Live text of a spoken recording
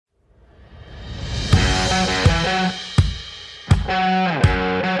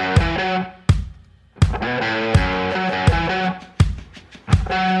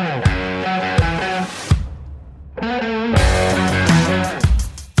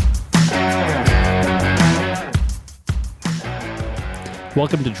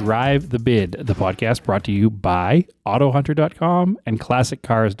Welcome to Drive the Bid, the podcast brought to you by AutoHunter.com and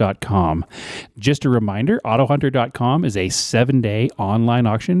ClassicCars.com. Just a reminder, AutoHunter.com is a 7-day online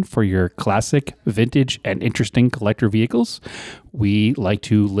auction for your classic, vintage, and interesting collector vehicles. We like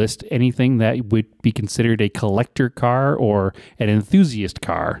to list anything that would be considered a collector car or an enthusiast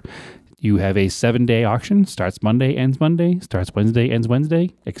car. You have a 7-day auction, starts Monday, ends Monday, starts Wednesday, ends Wednesday,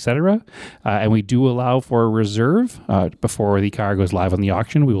 etc. And we do allow for a reserve before the car goes live on the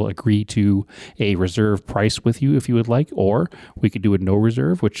auction. We will agree to a reserve price with you if you would like, or we could do a no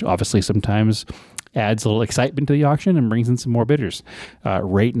reserve, which obviously sometimes adds a little excitement to the auction and brings in some more bidders.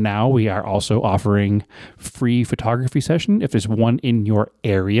 Right now, we are also offering free photography session if there's one in your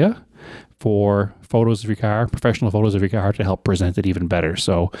area for photos of your car, professional photos of your car to help present it even better.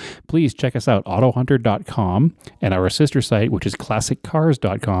 So please check us out, AutoHunter.com, and our sister site, which is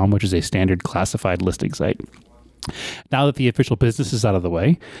ClassicCars.com, which is a standard classified listing site. Now that the official business is out of the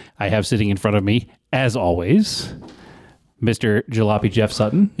way, I have sitting in front of me, as always, Mr. Jalopy Jeff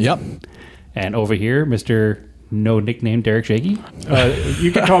Sutton. Yep. And over here, Mr. No nickname Derek Shaky.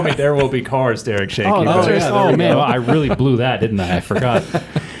 You can call me There Will Be Cars, Derek Shaky. Oh man, well, I really blew that, didn't I? I forgot.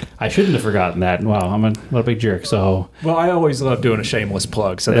 I shouldn't have forgotten that. Wow, I'm a big jerk. So, well, I always love doing a shameless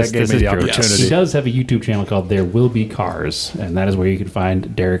plug, so that gave me the opportunity. Yes. He does have a YouTube channel called There Will Be Cars, and that is where you can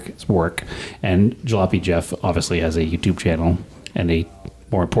find Derek's work. And Jalopy Jeff obviously has a YouTube channel and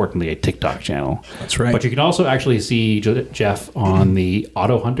more importantly, a TikTok channel. That's right. But you can also actually see Jeff on the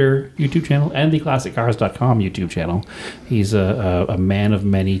Auto Hunter YouTube channel and the ClassicCars.com YouTube channel. He's a man of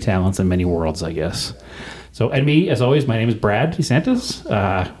many talents and many worlds, I guess. So, and me, as always, my name is Brad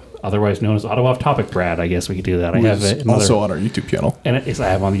DeSantis, otherwise known as Auto Off Topic Brad. I guess we could do that. I have also on our YouTube channel. And I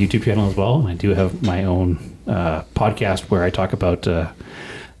have on the YouTube channel as well. I do have my own podcast where I talk about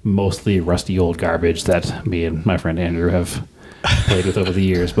mostly rusty old garbage that me and my friend Andrew have played with over the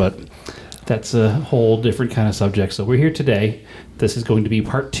years, but that's a whole different kind of subject. So we're here today. This is going to be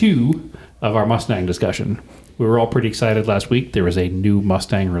part 2 of our Mustang discussion. We were all pretty excited last week. There was a new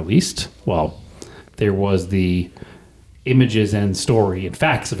Mustang released. Well, there was the images and story and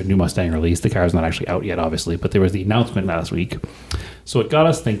facts of a new Mustang release. The car is not actually out yet, obviously, but there was the announcement last week. So it got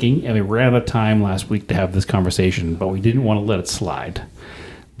us thinking, and we ran out of time last week to have this conversation, but we didn't want to let it slide.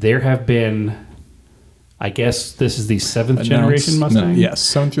 There have been, I guess this is the 7th generation Mustang? Yes,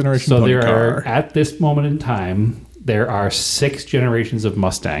 7th generation. So there are, at this moment in time, there are 6 generations of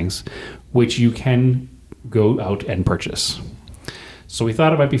Mustangs, which you can go out and purchase. So we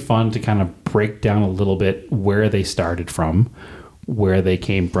thought it might be fun to kind of break down a little bit where they started from, where they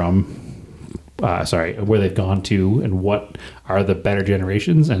came from, where they've gone to, and what are the better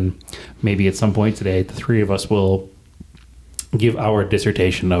generations. And maybe at some point today, the 3 of us will give our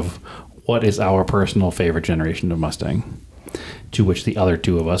dissertation of what is our personal favorite generation of Mustang, to which the other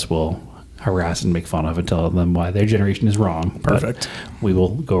 2 of us will harass and make fun of and tell them why their generation is wrong. Perfect. But we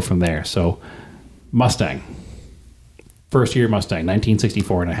will go from there. So, Mustang. First year Mustang,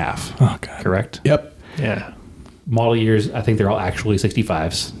 1964 and a half. Oh, God. Correct? Yep. Yeah. Model years, I think they're all actually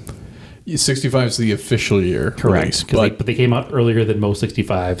 65s. 65 is the official year. Correct. But they came out earlier than most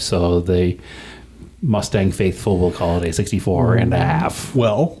 65s, so the Mustang faithful will call it a 64 and a half.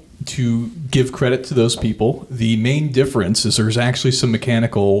 Well, to give credit to those people, the main difference is there's actually some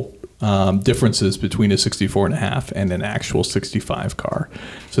mechanical differences between a 64 and a half and an actual 65 car.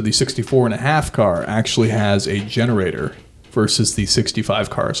 So the 64 and a half car actually has a generator versus the 65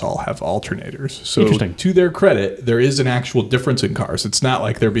 cars all have alternators. So to their credit, there is an actual difference in cars. It's not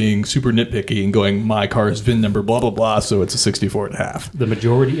like they're being super nitpicky and going, my car's VIN number, blah, blah, blah, so it's a 64 and a half. The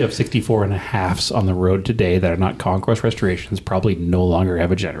majority of 64 and a halves on the road today that are not conquest restorations probably no longer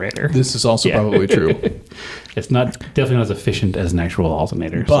have a generator. This is also probably true. It's definitely not as efficient as an actual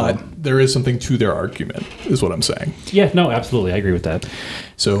alternator. But there is something to their argument, is what I'm saying. Yeah, no, absolutely. I agree with that.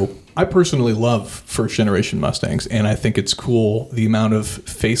 So I personally love first generation Mustangs, and I think it's cool the amount of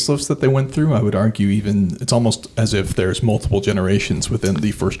facelifts that they went through. I would argue even it's almost as if there's multiple generations within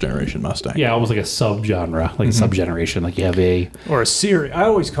the first generation Mustang. Yeah, almost like a subgenre, like a subgeneration. Like you have or a series. I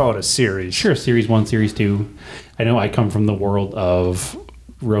always call it a series. Sure, Series 1, Series 2. I know I come from the world of,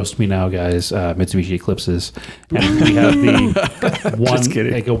 roast me now, guys, Mitsubishi Eclipses. And we have the like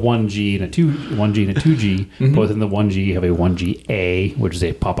a 1G and a 1G and a 2G. Mm-hmm. Both in the 1G, you have a 1G-A, which is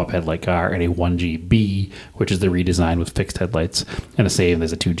a pop-up headlight car, and a 1G-B, which is the redesign with fixed headlights. And the same,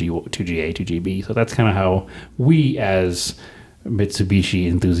 there's a 2G-A, 2G-B. So that's kind of how we, as Mitsubishi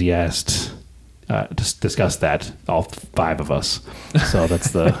enthusiasts, discuss that, all 5 of us. So that's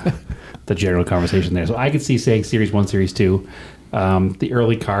the general conversation there. So I could see saying Series 1, Series 2. The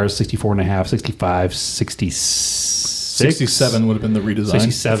early cars, 64 and a half, 65, 66, 67 would have been the redesign.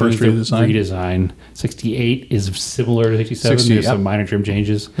 67 first is the redesign. 68 is similar to 67. There's some minor trim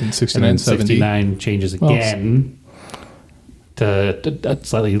changes. And 69, 70. 69 changes again to a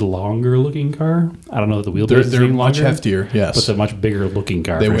slightly longer looking car. I don't know if the wheelbase is they're much longer, heftier, yes. but it's a much bigger looking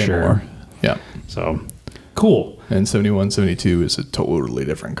car They for weigh sure. more. Yeah. So, cool. And 71, 72 is a totally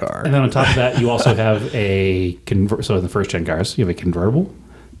different car. And then on top of that, you also have a so in the first gen cars, you have a convertible,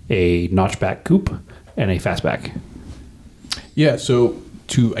 a notchback coupe, and a fastback. Yeah, so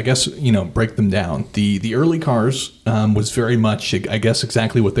to, I guess, break them down, the early cars was very much, I guess,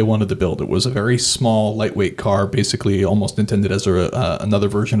 exactly what they wanted to build. It was a very small, lightweight car, basically almost intended as another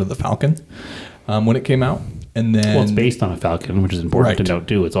version of the Falcon when it came out. And then, it's based on a Falcon, which is important to note,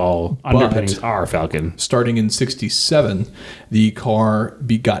 too. It's all underpinnings are Falcon. Starting in 67, the car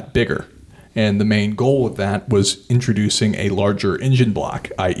got bigger. And the main goal with that was introducing a larger engine block,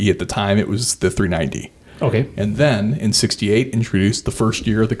 i.e. at the time it was the 390. Okay. And then in 68, introduced the first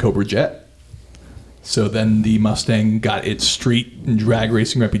year of the Cobra Jet. So then the Mustang got its street and drag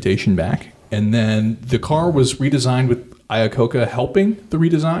racing reputation back. And then the car was redesigned with Iacocca helping the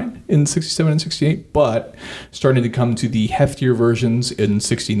redesign in 67 and 68, but starting to come to the heftier versions in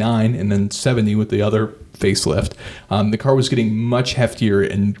 69 and then 70 with the other facelift. The car was getting much heftier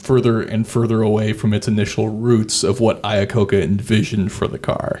and further away from its initial roots of what Iacocca envisioned for the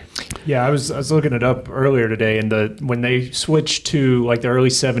car. Yeah, I was looking it up earlier today, and when they switched to like the early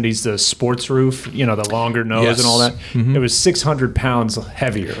 70s, the sports roof, the longer nose and all that, it was 600 pounds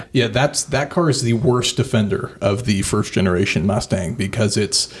heavier. Yeah, that car is the worst offender of the first generation Mustang because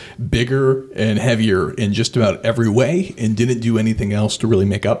it's bigger and heavier in just about every way and didn't do anything else to really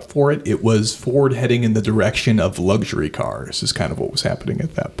make up for it. It was Ford heading in the direction of luxury cars is kind of what was happening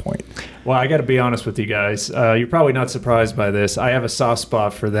at that point. Well, I got to be honest with you guys. You're probably not surprised by this. I have a soft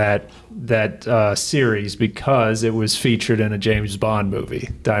spot for that series because it was featured in a James Bond movie,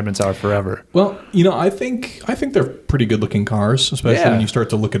 Diamonds Are Forever. Well, I think they're pretty good looking cars, especially when you start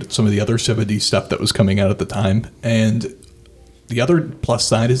to look at some of the other 70s stuff that was coming out at the time. And the other plus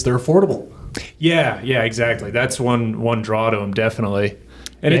side is they're affordable. Yeah, exactly. That's one draw to them, definitely.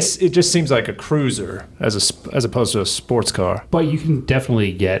 And it just seems like a cruiser as opposed to a sports car. But you can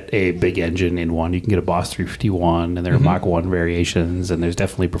definitely get a big engine in one. You can get a Boss 351, and there are Mach 1 variations, and there's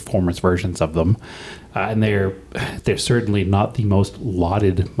definitely performance versions of them. And they're certainly not the most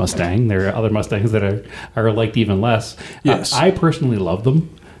lauded Mustang. There are other Mustangs that are liked even less. Yes. I personally love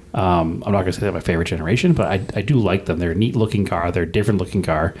them. I'm not going to say they're my favorite generation, but I do like them. They're a neat looking car. They're a different looking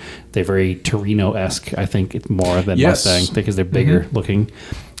car. They're very Torino-esque, I think, it's more than Mustang because they're bigger looking.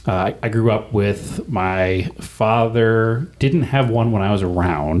 I grew up with my father, didn't have one when I was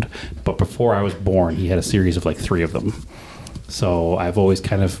around, but before I was born, he had a series of like 3 of them. So I've always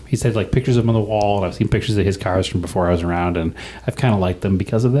he's had like pictures of them on the wall, and I've seen pictures of his cars from before I was around, and I've kind of liked them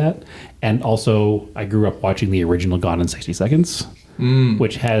because of that. And also, I grew up watching the original Gone in 60 Seconds.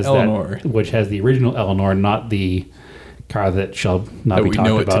 Which has the original Eleanor, not the car that shall not be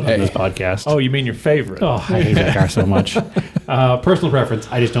talked about on this podcast. Oh, you mean your favorite? Oh, I hate that car so much. Personal preference,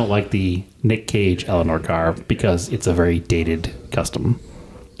 I just don't like the Nick Cage Eleanor car because it's a very dated custom.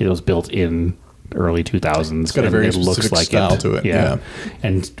 It was built in early 2000s. It's got a very specific style to it. Yeah.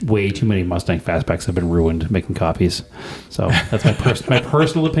 And way too many Mustang fastbacks have been ruined making copies. So that's my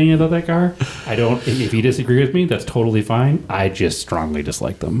personal opinion about that car. If you disagree with me, that's totally fine. I just strongly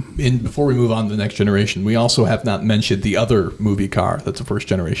dislike them. And before we move on to the next generation, we also have not mentioned the other movie car that's a first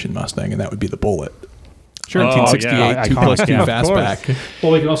generation Mustang, and that would be the Bullet. Sure. 1968, 2+2 fastback.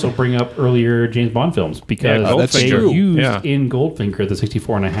 Well, we can also bring up earlier James Bond films because they used in Goldfinger the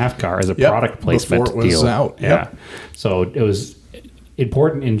 64.5 car as a product placement before it was deal. out. Yeah. So it was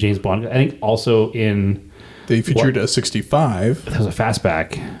important in James Bond. I think also in... They featured a 65. There was a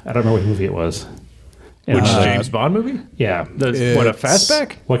fastback. I don't remember what movie it was. Which James Bond movie? Yeah. A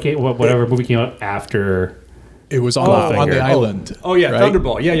fastback? Whatever movie came out after... It was on the island. Oh, yeah, right?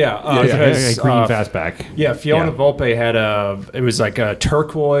 Thunderball. Yeah. Green fastback. Yeah, Fiona Volpe had it was like a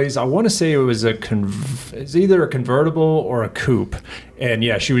turquoise. I want to say it was it's either a convertible or a coupe. And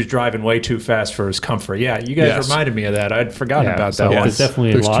yeah, she was driving way too fast for his comfort. Yeah, you guys reminded me of that. I'd forgotten about that one. There's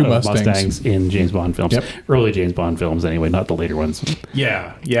definitely a lot of Mustangs in James Bond films. Yep. Early James Bond films, anyway, not the later ones.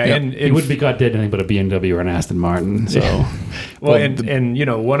 Yeah. And it wouldn't be caught dead anything but a BMW or an Aston Martin. So,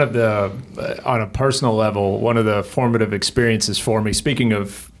 and one of the on a personal level, one of the formative experiences for me. Speaking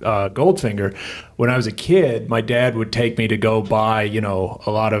of Goldfinger, when I was a kid, my dad would take me to go buy a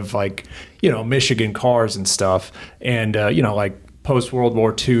lot of Michigan cars and stuff, and like post World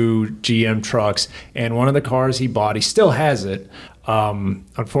War II GM trucks. And one of the cars he bought, he still has it,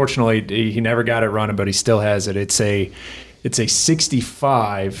 Unfortunately, he never got it running, but he still has it. It's a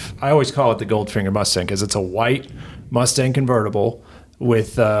 65. I always call it the Goldfinger Mustang because it's a white Mustang convertible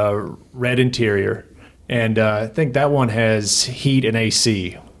with red interior. And I think that one has heat and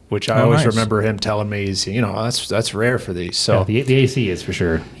AC, which I always remember him telling me is, that's rare for these. So the AC is for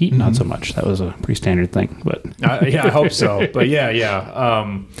sure. Heat, not so much. That was a pretty standard thing, but I hope so. But yeah.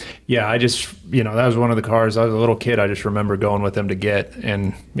 I just, that was one of the cars. I was a little kid. I just remember going with them to get,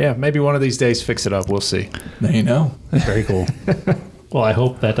 and maybe one of these days fix it up. We'll see. There you know. Very cool. Well, I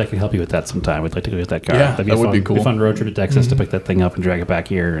hope that I can help you with that sometime. We'd like to go get that car. Yeah, that would be cool. Be a fun road trip to Texas to pick that thing up and drag it back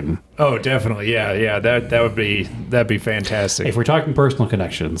here. And oh, definitely, yeah. That'd be fantastic. If we're talking personal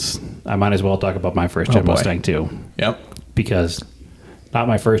connections, I might as well talk about my first gen Mustang too. Yep. Because not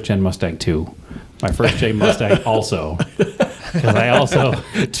my first gen Mustang 2, my first gen Mustang also. Because I also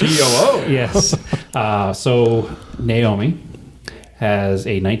TOO. Yes. So Naomi has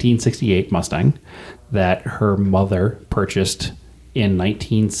a 1968 Mustang that her mother purchased in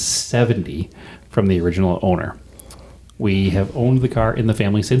 1970 from the original owner. We have owned the car in the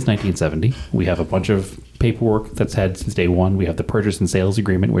family since 1970. We have a bunch of paperwork that's had since day one. We have the purchase and sales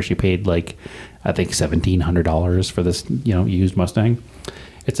agreement where she paid I think $1,700 for this, used Mustang.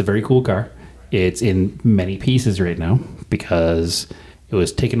 It's a very cool car. It's in many pieces right now because it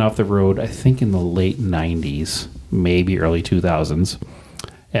was taken off the road, I think in the late 90s, maybe early 2000s.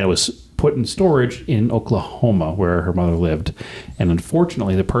 And it was put in storage in Oklahoma where her mother lived. And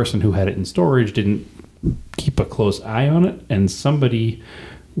unfortunately, the person who had it in storage didn't keep a close eye on it. And somebody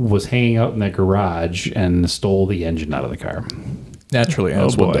was hanging out in their garage and stole the engine out of the car. Naturally,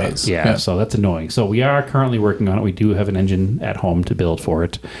 as one does. Yeah, so that's annoying. So we are currently working on it. We do have an engine at home to build for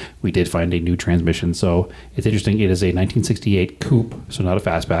it. We did find a new transmission. So it's interesting. It is a 1968 coupe, so not a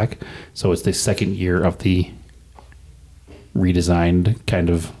fastback. So it's the second year of the redesigned kind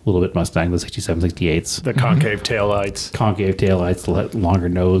of little bit Mustang, the 67, 68s. The concave taillights. The longer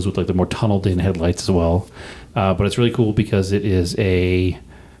nose with the more tunneled in headlights as well. But it's really cool because it is a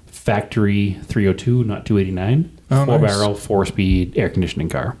factory 302, not 289. Four-barrel, four-speed air conditioning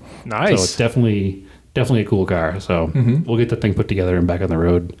car. Nice. So it's definitely a cool car. So we'll get that thing put together and back on the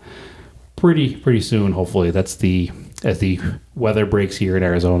road pretty soon, hopefully. As the weather breaks here in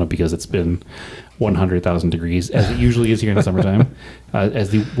Arizona, because it's been 100,000 degrees, as it usually is here in the summertime.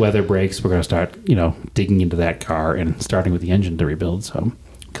 As the weather breaks, we're going to start, digging into that car and starting with the engine to rebuild. So,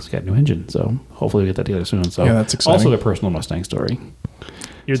 because we got a new engine, so hopefully we get that together soon. So, yeah, that's exciting. Also, a personal Mustang story.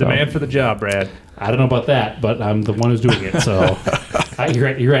 You're the man for the job, Brad. I don't know about that, but I'm the one who's doing it. So,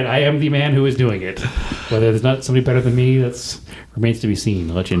 you're right. I am the man who is doing it. Whether there's not somebody better than me, that remains to be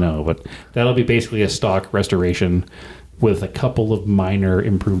seen. I'll let you know. But that'll be basically a stock restoration with a couple of minor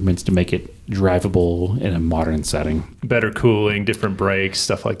improvements to make it drivable in a modern setting. Better cooling, different brakes,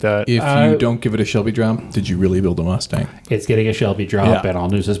 stuff like that. If you don't give it a Shelby drop, did you really build a Mustang? It's getting a Shelby drop and all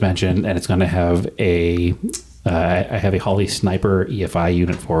new suspension, and it's going to have I have a Holley Sniper EFI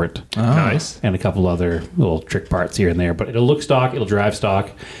unit for it. Oh. Nice. And a couple other little trick parts here and there. But it'll look stock, it'll drive stock,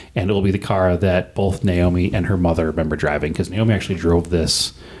 and it'll be the car that both Naomi and her mother remember driving, because Naomi actually drove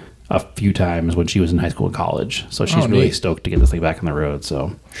this a few times when she was in high school and college. So she's really stoked to get this thing back on the road.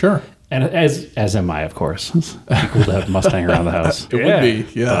 So sure. And as am I, of course. It'd be cool to have a Mustang around the house. It would be,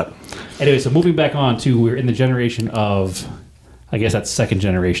 yeah. But anyway, so moving back on to, we're in the generation of, I guess that second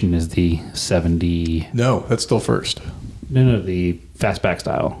generation is the 70. No, that's still first. No, the fastback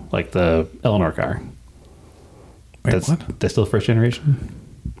style, like the Eleanor car. Wait, what? That's still first generation?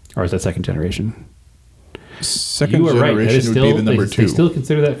 Or is that second generation? Second generation would be the number 2. They still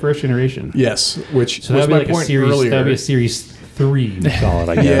consider that first generation. Yes, which so was my point earlier. That would be a Series 3 solid,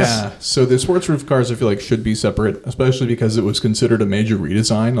 I guess. Yeah, so the sports roof cars I feel like should be separate, especially because it was considered a major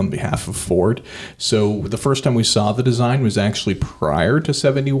redesign on behalf of Ford. So the first time we saw the design was actually prior to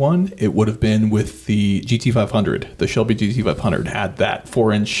 71. It would have been with the GT500. The Shelby GT500 had that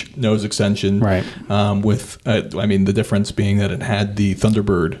 4-inch nose extension. Right. With, the difference being that it had the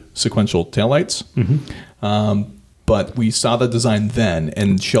Thunderbird sequential taillights. Mm-hmm. But we saw the design then,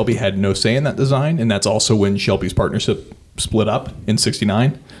 and Shelby had no say in that design, and that's also when Shelby's partnership split up in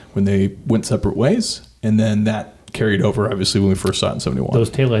 69, when they went separate ways, and then that carried over, obviously, when we first saw it in 71.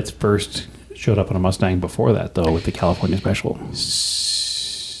 Those taillights first showed up on a Mustang before that, though, with the California Special.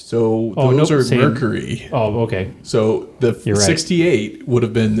 So Oh, those nope, are same. Mercury. Oh, okay. So the You're right. 68 would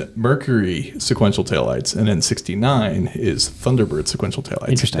have been Mercury sequential taillights, and then 69 is Thunderbird sequential taillights.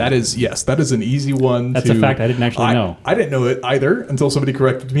 Interesting. That is an easy one. That's a fact I didn't actually know. I didn't know it either until somebody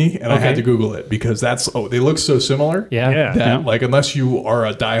corrected me, and I had to Google it because they look so similar. Yeah. That like unless you are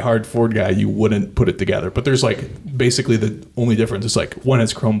a diehard Ford guy, you wouldn't put it together. But there's like basically the only difference is like one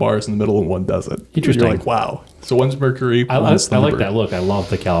has chrome bars in the middle and one doesn't. Interesting. You're like, wow. So one's Mercury, I one's like Thunderbird. that look. I love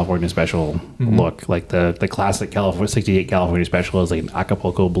the California Special look. Like the classic California 68 California Special is like an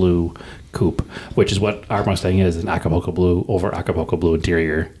Acapulco blue coupe, which is what our Mustang is, an Acapulco blue over Acapulco blue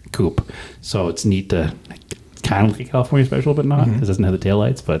interior coupe. So it's neat to kind of like a California Special, but not because it doesn't have the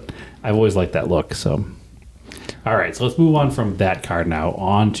taillights. But I've always liked that look. So, all right. So let's move on from that car now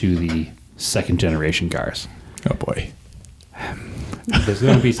on to the second generation cars. Oh boy. There's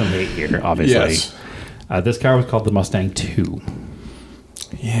going to be some hate here, obviously. Yes. This car was called the Mustang 2.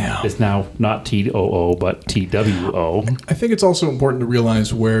 Yeah. It's now not TOO, but TWO. I think it's also important to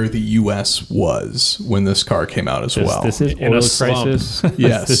realize where the U.S. was when this car came out as well. This is In a oil slump. crisis.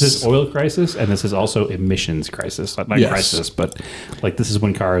 Yes. This is oil crisis, and this is also emissions crisis. Not Yes. crisis, but like this is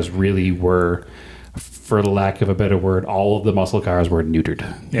when cars really were, for the lack of a better word, all of the muscle cars were neutered.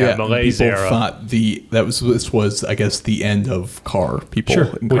 Yeah, Malaise people era. thought this was I guess the end of car people, Sure,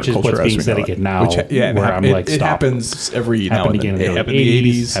 in car which is culture what's as being we said know it. again now, it where I'm like, it stop. happens every now Happened and again then. in It the happened in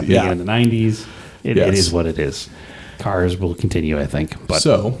the 80s. happened Yeah. again in the 90s. It Yes. is what it is. Cars will continue, I think. But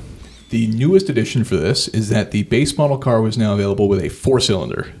So the newest addition for this is that the base model car was now available with a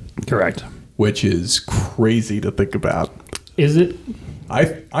 4-cylinder, correct. which is crazy to think about. Is it?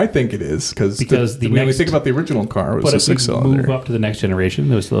 I think it is Because the when we next- think about the original car, it was But a if you 6-cylinder. move up to the next generation,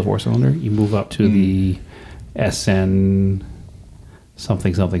 there was still a 4-cylinder. You move up to the SN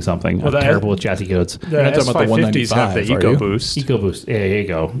something. Well, I'm the- terrible with chassis codes. The You're not talking about the S550s have the 195, are you? EcoBoost. EcoBoost. Yeah, there you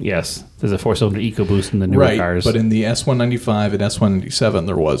go. Yes. There's a 4-cylinder EcoBoost in the newer Right, cars. but in the S195 and S197,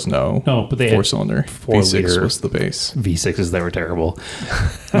 there was no but they had 4-cylinder. 4-liter V6 was the base. V6s, they were terrible.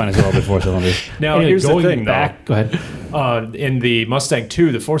 Might as well have been 4-cylinders. Now, Anyway, here's the going thing, back, go ahead. In the Mustang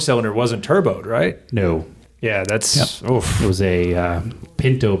 2, the 4-cylinder wasn't turboed, right? No. Yeah, that's... Oof. It was a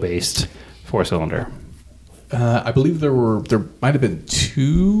Pinto-based 4-cylinder. I believe there might have been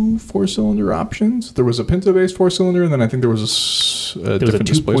 2 4-cylinder options. There was a Pinto-based 4-cylinder, and then I think there was a There was a different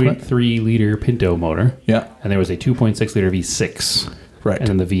displacement. 2.3-liter Pinto motor. Yeah, And there was a 2.6-liter V6. right. And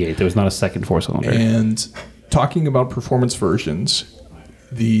then the V8. There was not a second 4-cylinder. And talking about performance versions,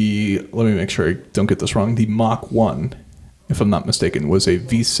 let me make sure I don't get this wrong. The Mach 1, if I'm not mistaken, was a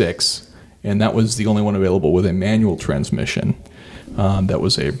V6, and that was the only one available with a manual transmission. That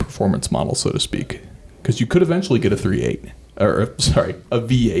was a performance model, so to speak. Because you could eventually get a 3.8, a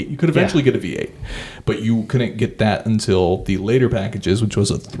V8. You could eventually get a V8, but you couldn't get that until the later packages, which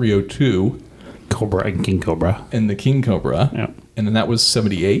was a 302 Cobra and King Cobra. and the King Cobra, Yeah. and then that was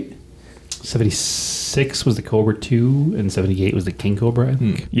 78. 76 was the Cobra 2, and 78 was the King Cobra, I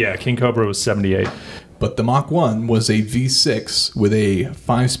think. Yeah, King Cobra was 78. But the Mach 1 was a V6 with a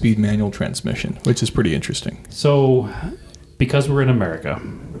 5-speed manual transmission, which is pretty interesting. So, because we're in America,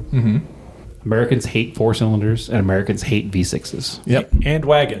 Americans hate 4-cylinders, and Americans hate V6s. Yep. And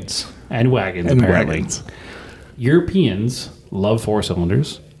wagons. And wagons, And apparently. wagons. Europeans love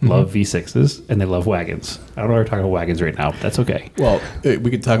 4-cylinders, love V6s, and they love wagons. I don't know why we're talking about wagons right now, but that's okay. Well, we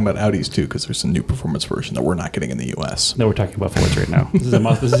could talk about Audis too, because there's a new performance version that we're not getting in the U.S. No, we're talking about Fords right now. This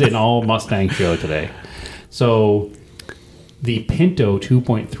is an all Mustang show today. So, the Pinto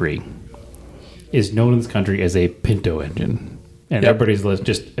 2.3 is known in this country as a Pinto engine. And Yep. everybody's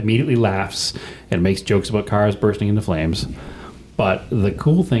just immediately laughs and makes jokes about cars bursting into flames. But the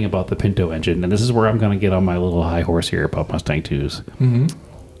cool thing about the Pinto engine, and this is where I'm going to get on my little high horse here about Mustang 2s.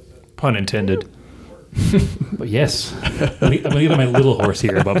 Pun intended. But yes, I'm going to get on my little horse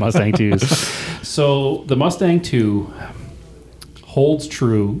here about Mustang 2s. So the Mustang 2 holds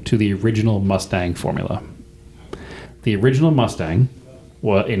true to the original Mustang formula. The original Mustang, in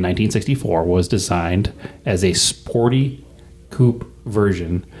 1964, was designed as a sporty coupe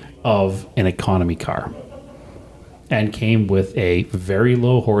version of an economy car and came with a very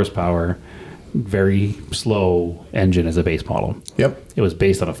low horsepower, very slow engine as a base model. Yep. It was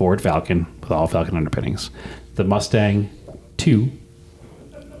based on a Ford Falcon with all Falcon underpinnings. The Mustang 2,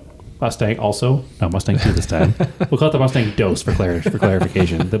 Mustang 2 this time. We'll call it the Mustang Dos for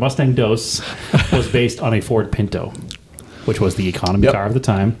clarification. The Mustang Dos was based on a Ford Pinto, which was the economy car of the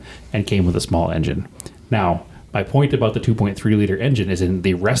time and came with a small engine. Now, my point about the 2.3-liter engine is in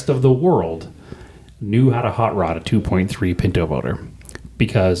the rest of the world knew how to hot rod a 2.3 Pinto motor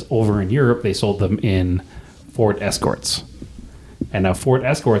because over in Europe, they sold them in Ford Escorts. And now Ford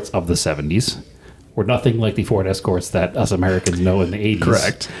Escorts of the 70s were nothing like the Ford Escorts that us Americans know in the 80s.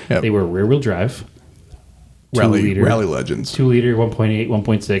 Correct. Yep. They were rear-wheel drive. Rally legends. 2 liter, 1.8,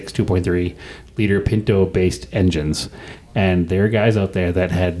 1.6, 2.3 liter Pinto-based engines. And there are guys out there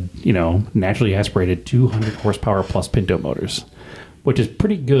that had, naturally aspirated 200 horsepower plus Pinto motors, which is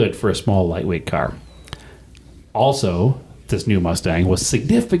pretty good for a small, lightweight car. Also, this new Mustang was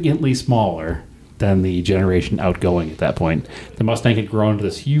significantly smaller than the generation outgoing at that point. The Mustang had grown to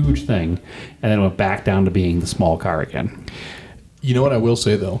this huge thing, and then went back down to being the small car again. You know what I will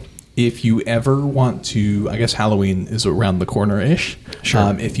say, though? If you ever want to, I guess Halloween is around the corner-ish.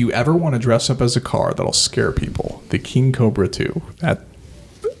 Sure. If you ever want to dress up as a car that'll scare people, the King Cobra 2,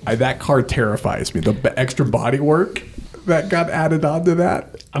 that car terrifies me. The extra body work that got added onto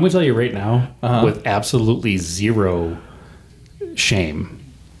that. I'm going to tell you right now, with absolutely zero shame,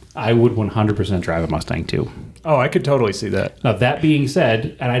 I would 100% drive a Mustang 2. Oh, I could totally see that. Now, that being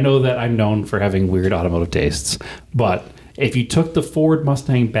said, and I know that I'm known for having weird automotive tastes, but if you took the Ford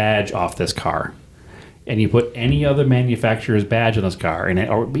Mustang badge off this car and you put any other manufacturer's badge on this car,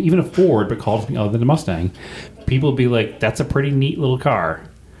 or even a Ford, but called something other than a Mustang, people would be like, that's a pretty neat little car.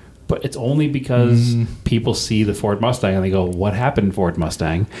 But it's only because people see the Ford Mustang and they go, what happened, Ford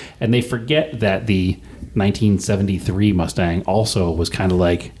Mustang? And they forget that the 1973 Mustang also was kind of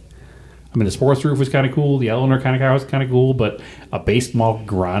like, the sports roof was kind of cool. The Eleanor kind of car was kind of cool, but a base model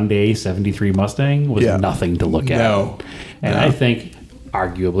Grande 73 Mustang was nothing to look at. And I think,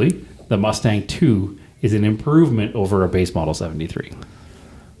 arguably, the Mustang 2 is an improvement over a base model 73.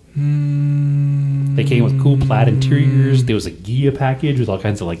 They came with cool plaid interiors. There was a Gia package with all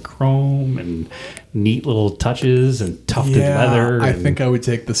kinds of like chrome and neat little touches and tufted leather. I think I would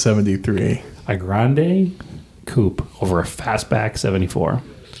take the 73. A Grande coupe over a fastback 74.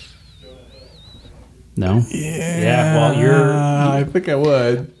 No? Yeah. Well, I think I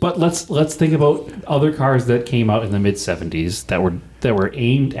would. But let's think about other cars that came out in the mid 70s that were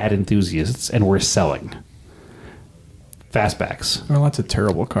aimed at enthusiasts and were selling. Fastbacks. There are lots of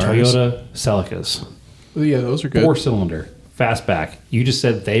terrible cars. Toyota Celicas. Yeah, those are good. 4-cylinder fastback. You just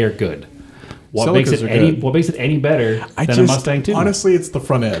said they are good. What Celicas makes it any better than a Mustang 2? Honestly, it's the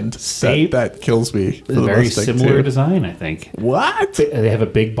front end that kills me. It's a very similar design, I think. What? They have a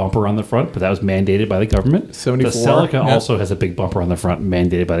big bumper on the front, but that was mandated by the government. 74. The Celica also has a big bumper on the front,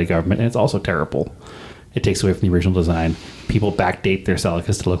 mandated by the government, and it's also terrible. It takes away from the original design. People backdate their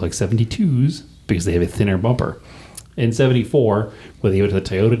Celicas to look like 72s because they have a thinner bumper. In 74, whether you went to the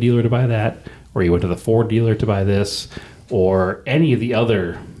Toyota dealer to buy that, or you went to the Ford dealer to buy this, or any of the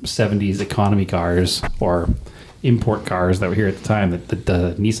other 70s economy cars or import cars that were here at the time, the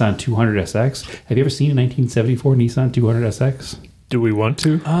Nissan 200SX. Have you ever seen a 1974 Nissan 200SX? Do we want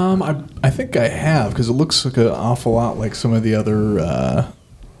to? I think I have, because it looks like an awful lot like some of the other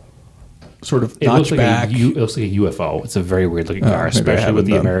sort of notchback. It looks like a UFO. It's a very weird looking car, especially with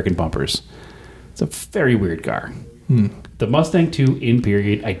the American bumpers. It's a very weird car. The Mustang 2 in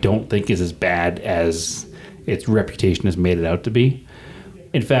period, I don't think is as bad as its reputation has made it out to be.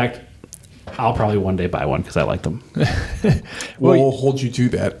 In fact, I'll probably one day buy one because I like them. We'll hold you to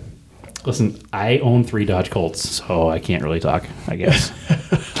that. Listen, I own 3 Dodge Colts, so I can't really talk, I guess.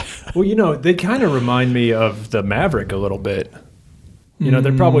 Well, they kind of remind me of the Maverick a little bit.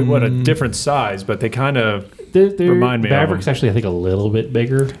 They're probably, a different size, but they kind of remind me of Maverick's actually, I think, a little bit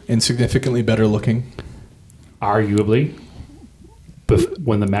bigger. And significantly better looking. Arguably.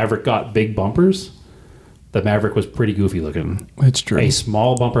 When the Maverick got big bumpers, the Maverick was pretty goofy looking. It's true. A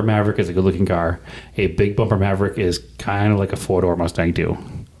small bumper Maverick is a good looking car. A big bumper Maverick is kind of like a 4-door Mustang 2.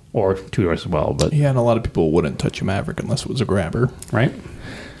 Or 2-doors as well. But yeah, and a lot of people wouldn't touch a Maverick unless it was a grabber. Right?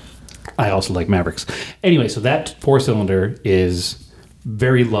 I also like Mavericks. Anyway, so that 4-cylinder is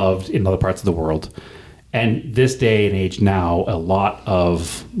very loved in other parts of the world. And this day and age now, a lot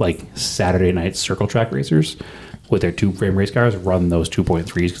of like Saturday night circle track racers with their 2-frame race cars run those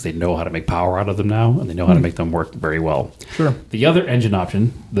 2.3s because they know how to make power out of them now, and they know how to make them work very well. Sure. The other engine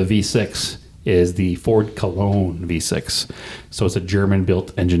option, the V6, is the Ford Cologne V6. So it's a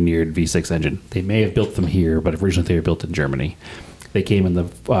German-built, engineered V6 engine. They may have built them here, but originally they were built in Germany. They came in the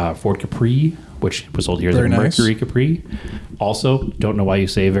Ford Capri, which was sold here as a Mercury Capri. Also, don't know why you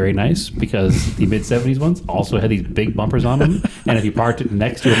say very nice, because the mid-70s ones also had these big bumpers on them. And if you parked it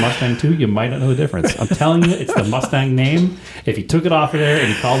next to a Mustang 2, you might not know the difference. I'm telling you, it's the Mustang name. If you took it off of there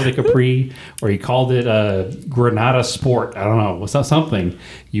and you called it a Capri, or you called it a Granada Sport, I don't know, something,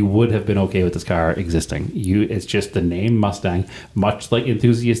 you would have been okay with this car existing. It's just the name Mustang, much like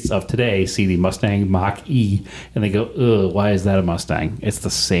enthusiasts of today see the Mustang Mach-E, and they go, ugh, why is that a Mustang? It's the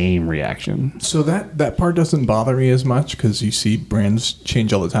same reaction. So that part doesn't bother me as much because you see brands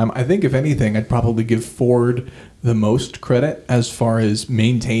change all the time. I think if anything, I'd probably give Ford the most credit as far as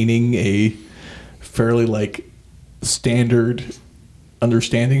maintaining a fairly like standard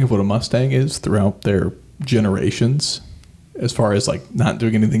understanding of what a Mustang is throughout their generations, as far as like not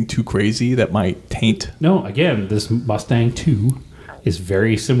doing anything too crazy that might taint. No, again, this Mustang 2 is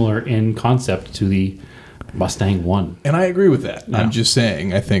very similar in concept to the Mustang 1. And I agree with that. Yeah. I'm just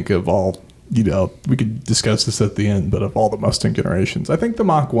saying, I think of all, we could discuss this at the end, but of all the Mustang generations, I think the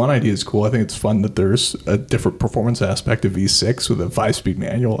Mach 1 idea is cool. I think it's fun that there's a different performance aspect of V6 with a 5-speed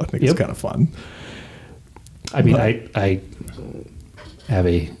manual. I think it's kind of fun. I mean, I have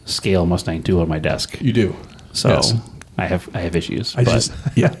a scale Mustang 2 on my desk. You do. So Yes. I have issues.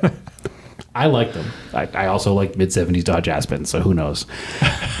 Yeah. I like them. I also like mid-70s Dodge Aspen, so who knows.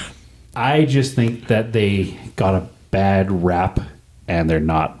 I just think that they got a bad rap, and they're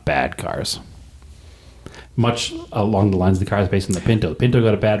not bad cars. Much along the lines of the cars based on the Pinto. The Pinto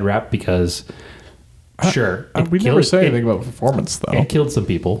got a bad rap because, we never say anything about performance, though. It killed some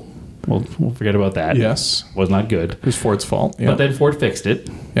people. We'll forget about that. Yes. Was not good. It was Ford's fault. Yeah. But then Ford fixed it.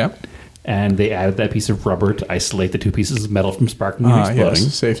 Yeah. And they added that piece of rubber to isolate the two pieces of metal from sparking and exploding.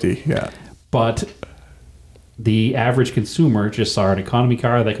 Yes. Safety. Yeah. But the average consumer just saw an economy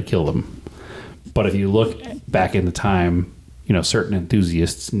car that could kill them. But if you look back in the time, certain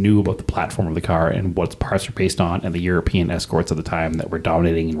enthusiasts knew about the platform of the car and what its parts were based on, and the European escorts of the time that were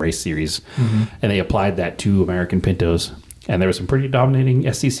dominating in race series. Mm-hmm. And they applied that to American Pintos. And there were some pretty dominating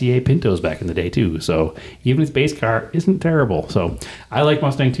SCCA Pintos back in the day, too. So even its base car isn't terrible. So I like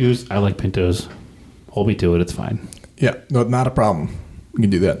Mustang 2s. I like Pintos. Hold me to it. It's fine. Yeah. No, not a problem. We can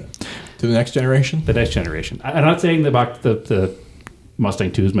do that. To the next generation? The next generation. I'm not saying the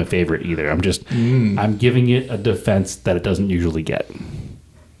Mustang 2 is my favorite either. I'm just I'm giving it a defense that it doesn't usually get.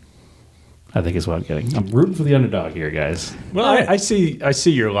 I think is what I'm getting. I'm rooting for the underdog here, guys. Well, I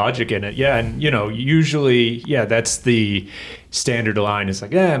see your logic in it. Yeah, and usually, that's the standard line. It's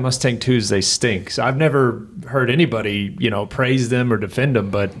like, Mustang 2s, they stink. So I've never heard anybody, praise them or defend them,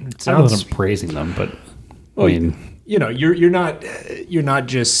 but it I don't know sounds that I'm praising them, but well, I mean, you're not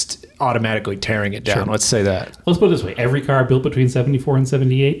just automatically tearing it down. Sure. Let's say that. Let's put it this way. Every car built between 74 and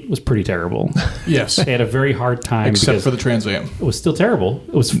 78 was pretty terrible. Yes. They had a very hard time. Except for the Trans Am. It was still terrible.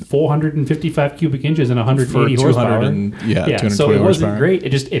 It was 455 cubic inches and 180 For horsepower. 220 so it wasn't horsepower. great.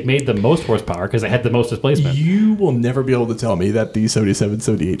 It made the most horsepower because it had the most displacement. You will never be able to tell me that the 77,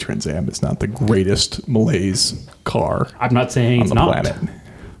 78 Trans Am is not the greatest malaise car I'm not saying on it's the not. planet.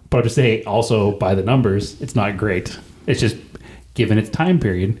 But I'm just saying also by the numbers, it's not great. It's just given its time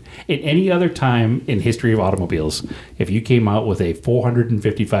period. In any other time in history of automobiles, if you came out with a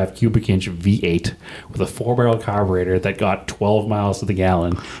 455 cubic inch V8 with a 4-barrel carburetor that got 12 miles to the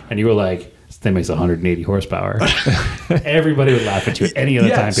gallon, and you were like, this thing makes 180 horsepower, everybody would laugh at you at any other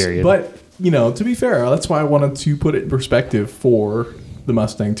time period. But, to be fair, that's why I wanted to put it in perspective for the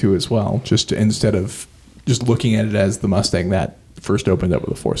Mustang 2 as well, instead of just looking at it as the Mustang that first opened up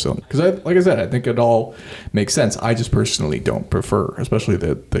with a 4-cylinder, because like I said, I think it all makes sense. I just personally don't prefer, especially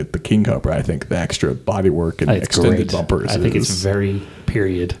the King Cobra. I think the extra bodywork and extended great. bumpers. I think it's very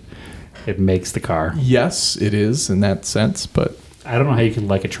period. It makes the car. Yes, it is in that sense, but I don't know how you can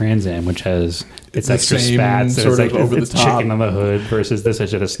like a Trans Am, which has its the extra same spats, sort it's of over the it's top. chicken on the hood versus this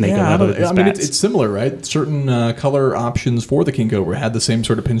has a snake yeah, on the hood. With I mean, spats. it's similar, right? Certain color options for the King Cobra had the same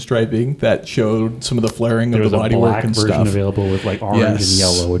sort of pinstriping that showed some of the flaring there of the was a black bodywork and version stuff. available with like orange and Yes.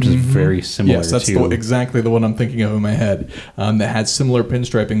 yellow, which is very similar. Yes, that's to exactly the one I'm thinking of in my head. That had similar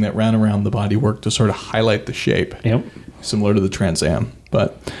pinstriping that ran around the bodywork to sort of highlight the shape, Yep. similar to the Trans Am.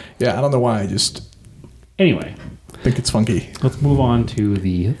 But yeah, I don't know why. I just Anyway, think it's funky. let's move on to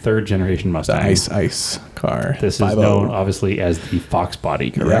the third generation The Mustang. ice car. This is 5.0. known obviously as the Fox body,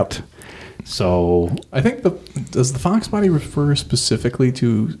 correct? So I think does the Fox body refer specifically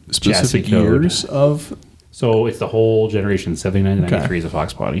to specific Chassis code. years of? So it's the whole generation, 79 to 93 Okay. is a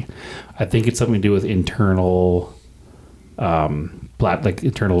Fox body. I think it's something to do with internal,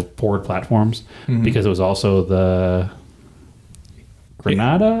 internal Ford platforms, because it was also the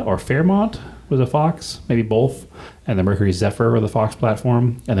Granada or Fairmont was a Fox, maybe both, and the Mercury Zephyr were the Fox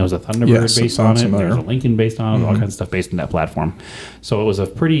platform, and there was a Thunderbird Yes, it based on sounds it, and there was a familiar. Lincoln based on it, all kinds of stuff based on that platform. So it was a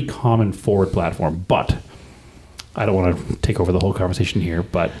pretty common Ford platform, but I don't want to take over the whole conversation here,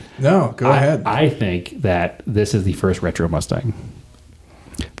 but No, go ahead. I think that this is the first retro Mustang.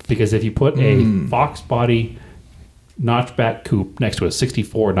 Because if you put a Fox body notchback coupe next to a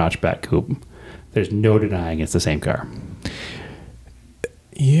 64 notchback coupe, there's no denying it's the same car.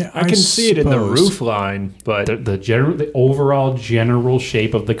 Yeah, I can see it in the suppose. roof line, but The overall general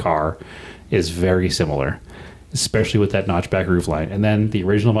shape of the car is very similar, especially with that notchback roofline. And then the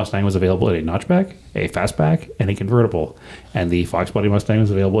original Mustang was available at a notchback, a fastback, and a convertible. And the Fox Body Mustang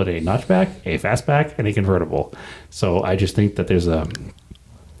was available at a notchback, a fastback, and a convertible. So I just think that there's a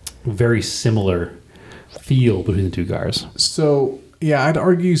very similar feel between the two cars. So, yeah, I'd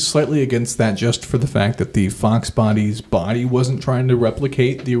argue slightly against that just for the fact that the Fox Body's body wasn't trying to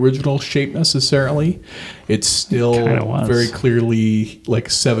replicate the original shape necessarily. It's still very clearly like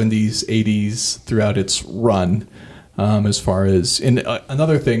 70s, 80s throughout its run as far as... And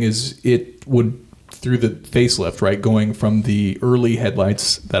another thing is it would, through the facelift, right, going from the early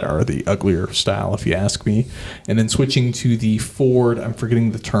headlights that are the uglier style, if you ask me, and then switching to the Ford, I'm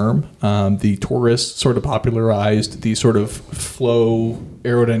forgetting the term, the Taurus sort of popularized the sort of flow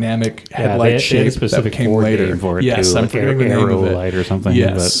aerodynamic headlight shape that came Ford later. Name for it Yes, too, I'm like forgetting the name of it. Light or something.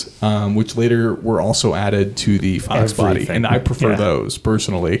 Yes, which later were also added to the Fox Body, and I prefer those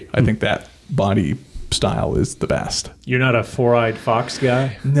personally. I think that body style is the best. You're not a four-eyed fox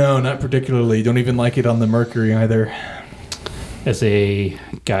guy? No, not particularly. Don't even like it on the Mercury either. As a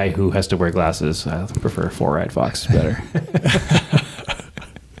guy who has to wear glasses, I prefer four-eyed fox better.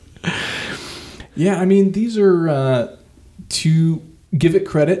 Yeah, I mean, these are to give it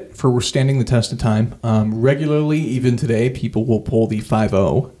credit for standing the test of time. Regularly, even today, people will pull the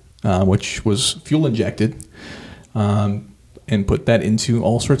 5.0, which was fuel injected, and put that into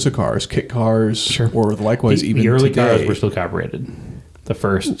all sorts of cars, kit cars, or likewise even the early today. cars were still carbureted. The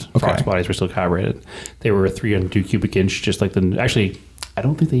first Fox bodies were still carbureted. They were a 302 cubic inch, just like the... Actually, I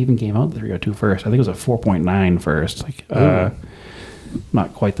don't think they even came out the 302 first. I think it was a 4.9 first. Like,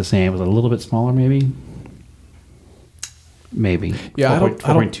 not quite the same. It was a little bit smaller, maybe. Yeah,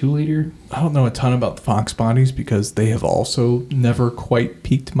 4.2 liter. I don't know a ton about the Fox bodies because they have also never quite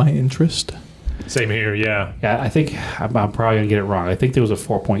piqued my interest. Same here, yeah. Yeah, I think I'm probably going to get it wrong. I think there was a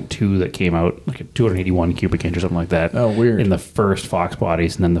 4.2 that came out, like a 281 cubic inch or something like that. Oh, weird. In the first Fox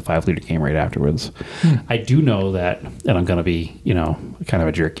bodies, and then the 5 liter came right afterwards. I do know that, and I'm going to be, kind of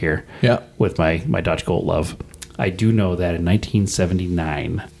a jerk here with my Dodge Colt love. I do know that in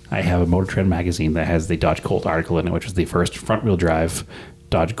 1979, I have a Motor Trend magazine that has the Dodge Colt article in it, which was the first front-wheel drive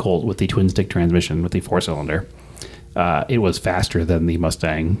Dodge Colt with the twin-stick transmission with the 4-cylinder. It was faster than the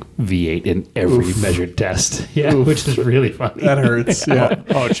Mustang V8 in every measured test. Yeah, which is really funny. That hurts. Yeah.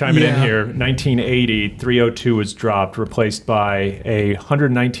 Chiming in here, 1980, 302 was dropped, replaced by a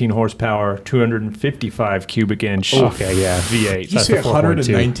 119 horsepower, 255 cubic inch V8. Did you say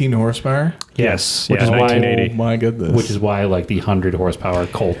 119 horsepower? Yes. Which is 1980. Oh, my goodness. Which is why, like, the 100 horsepower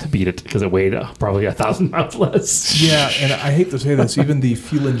Colt beat it, because it weighed probably 1,000 pounds less. Yeah, and I hate to say this, even the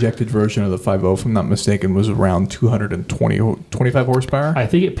fuel-injected version of the 5.0, if I'm not mistaken, was around 225 horsepower. I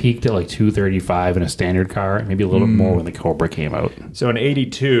think it peaked at like 235 in a standard car, maybe a little bit more when the Cobra came out. So in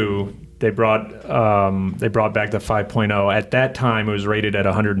 82, they brought back the 5.0. At that time, it was rated at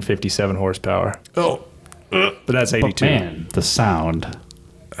 157 horsepower. Oh. But that's 82. But man, the sound.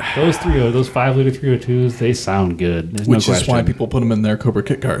 Those 5 liter 302s, they sound good. There's Which no is why people put them in their Cobra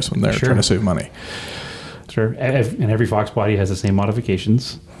kit cars when they're trying to save money. Sure. And every Fox body has the same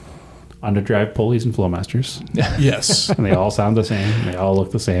modifications. Underdrive pulleys and Flowmasters. Yes. And they all sound the same. They all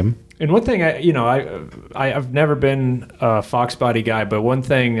look the same. And one thing, I've never been a Fox body guy, but one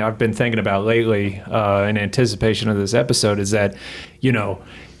thing I've been thinking about lately in anticipation of this episode is that,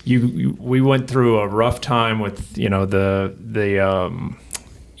 we went through a rough time with, the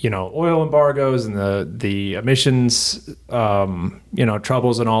oil embargoes and the emissions,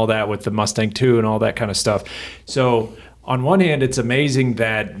 troubles and all that with the Mustang 2 and all that kind of stuff. So on one hand, it's amazing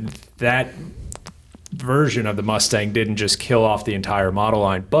that version of the Mustang didn't just kill off the entire model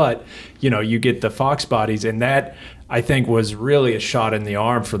line, but you get the Fox bodies, and that I think was really a shot in the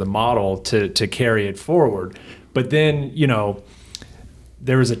arm for the model to carry it forward. But then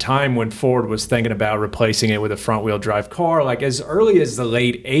there was a time when Ford was thinking about replacing it with a front-wheel drive car, like as early as the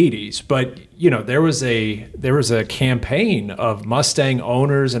late 80s. But there was a campaign of Mustang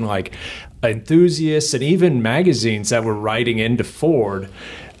owners and like enthusiasts and even magazines that were writing into Ford,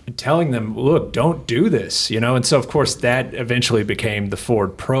 telling them, "Look, don't do this." And so of course that eventually became the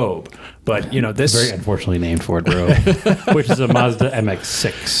Ford Probe. But this very unfortunately named Ford Probe, which is a Mazda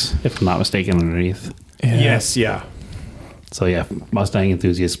MX-6, if I'm not mistaken, underneath. Yes, yeah. So yeah, Mustang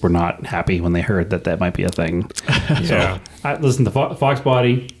enthusiasts were not happy when they heard that might be a thing. Yeah. So, listen, the Fox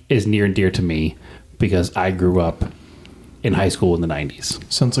body is near and dear to me because I grew up in high school in the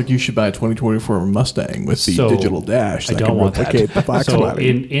 90s. Sounds like you should buy a 2024 Mustang with the digital dash that can replicate the Fox body.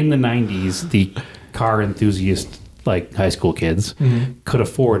 In the 90s, the car enthusiast, like high school kids, could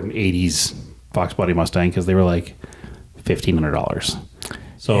afford an 80s Fox body Mustang because they were like $1,500.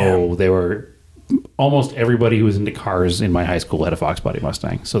 So they were almost everybody who was into cars in my high school had a Fox Body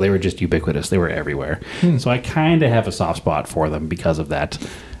Mustang. So they were just ubiquitous. They were everywhere. So I kind of have a soft spot for them because of that.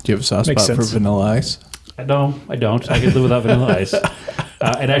 Do you have a soft spot for Vanilla Ice? No, I don't. I could live without Vanilla Ice.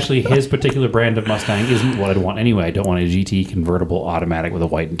 And actually, his particular brand of Mustang isn't what I'd want anyway. I don't want a GT convertible automatic with a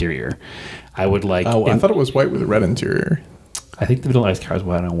white interior. I would like... Oh, I thought it was white with a red interior. I think the Vanilla Ice car is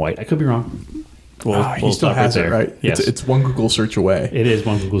white on white. I could be wrong. He still has it, right? Yes. It's one Google search away. It is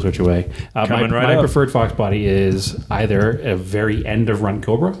one Google search away. My preferred Fox Body is either a very end-of-run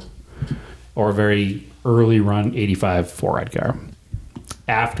Cobra or a very early-run 85 4-ride car.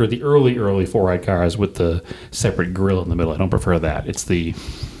 After the early 4-ride cars with the separate grille in the middle, I don't prefer that. It's the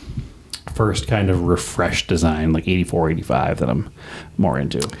first kind of refreshed design, like 84, 85, that I'm more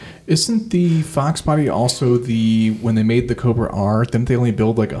into. Isn't the Fox Body also when they made the Cobra R, didn't they only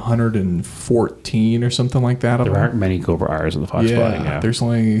build like 114 or something like that? There aren't many Cobra R's in the Fox Body. Yeah,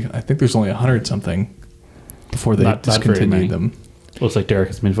 I think there's only 100 something before they discontinued them. Looks like Derek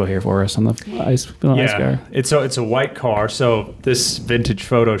has some info here for us on the ice car. It's a white car. So this vintage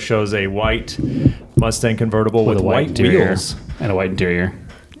photo shows a white Mustang convertible with white wheels and a white interior.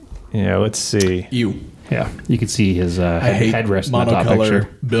 Yeah, let's see. Yeah, you can see his headrest in the top monocolor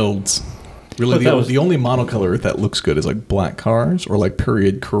picture. Builds. Really, the only monocolor that looks good is like black cars or like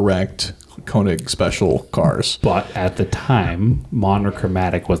period correct Koenig special cars. But at the time,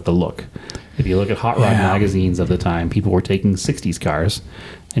 monochromatic was the look. If you look at hot rod magazines of the time, people were taking 60s cars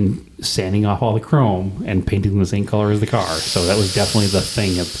and sanding off all the chrome and painting them the same color as the car. So that was definitely the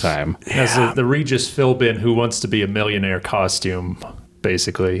thing at the time. As the Regis Philbin Who Wants to Be a Millionaire costume,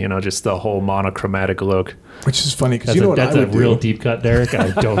 basically, just the whole monochromatic look. Which is funny because you know what I would do? That's a real deep cut, Derek. I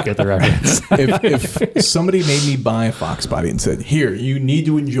don't get the reference. If somebody made me buy a Fox Body and said, here, you need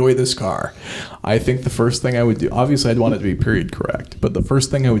to enjoy this car, I think the first thing I would do, obviously I'd want it to be period correct, but the first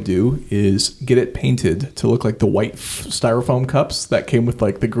thing I would do is get it painted to look like the white styrofoam cups that came with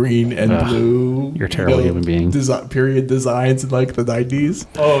like the green and blue. You're a terrible human being. Period designs in like the 90s.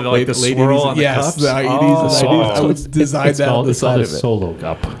 Oh, like the swirl on the cups? Yes, the 80s. I would design that on the side of it. It's called a Solo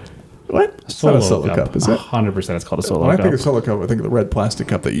Cup. What? It's not a Solo Cup, is it? 100% it's called a Solo Cup. When I think of Solo Cup, I think of the red plastic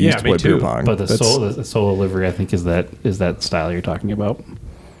cup that you used to play beer pong. But the Solo livery, I think, is that style you're talking about.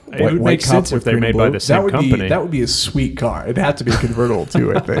 It would make sense if they're made by the same company. That would be a sweet car. It'd have to be a convertible,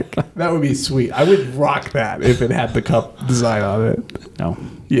 too, I think. That would be sweet. I would rock that if it had the cup design on it. No.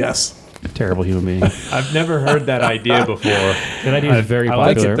 Yes. Terrible human being. I've never heard that idea before. That idea is very popular. I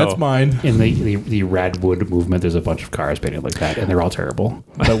like it. That's mine. In the Radwood movement, there's a bunch of cars painted like that, and they're all terrible.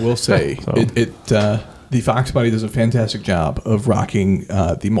 I will say, the Fox Body does a fantastic job of rocking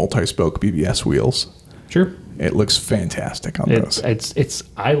the multi-spoke BBS wheels. Sure. It looks fantastic on those.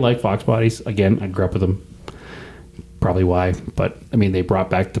 I like Fox Bodies. Again, I grew up with them. Probably why. But, I mean, they brought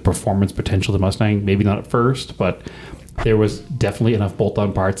back the performance potential of the Mustang. Maybe not at first, but there was definitely enough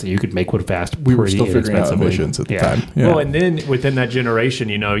bolt-on parts that you could make wood fast. We were still figuring out emissions at the time. Yeah. Well, and then within that generation,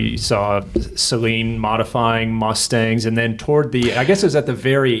 you saw Celine modifying Mustangs, and then I guess it was at the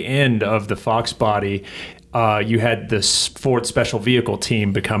very end of the Fox Body, you had this Ford Special Vehicle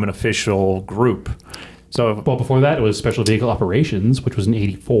team become an official group. So, well, before that, it was Special Vehicle Operations, which was in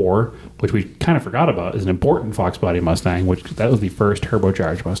 '84, which we kind of forgot about as an important Fox Body Mustang, that was the first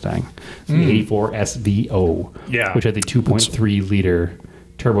turbocharged Mustang. The '84 SVO, which had the 2.3 liter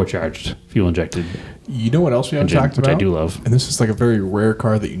turbocharged fuel injected. You know what else we haven't talked about? Which I do love. And this is like a very rare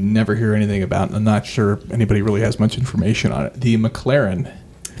car that you never hear anything about, and I'm not sure anybody really has much information on it. The McLaren.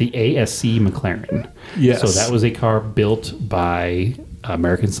 The ASC McLaren. Yes. So that was a car built by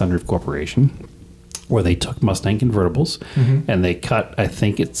American Sunroof Corporation, where they took Mustang convertibles and they cut, I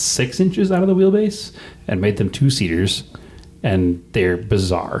think it's 6 inches out of the wheelbase and made them 2-seaters, and they're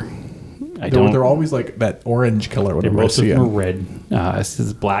bizarre. They're always like that orange color. Most of them are red.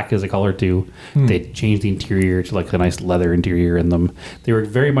 Black is a color too. They changed the interior to like a nice leather interior in them. They were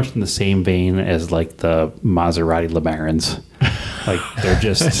very much in the same vein as like the Maserati LeBarons. Like they're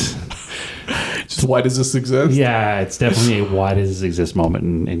just... Just why does this exist? Yeah, it's definitely a why does this exist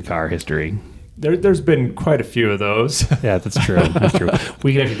moment in car history. There's been quite a few of those. Yeah, that's true. That's true.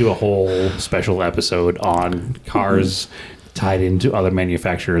 We could actually do a whole special episode on cars tied into other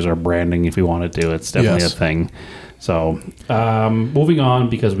manufacturers or branding if we wanted to. It's definitely a thing. So, moving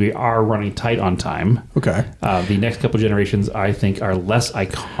on, because we are running tight on time. Okay. The next couple generations, I think, are less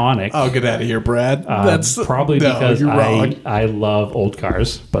iconic. Oh, get out of here, Brad. That's probably because I love old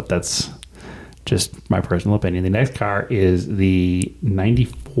cars, but that's just my personal opinion. The next car is the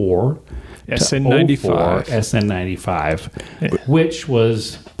 94 SN95. SN95, which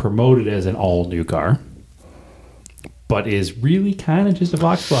was promoted as an all-new car. but is really kind of just a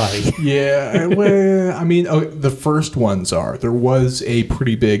Fox body. Yeah, well, I mean, the first ones are. There was a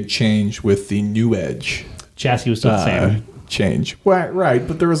pretty big change with the New Edge. Chassis was still the same. Change. Right,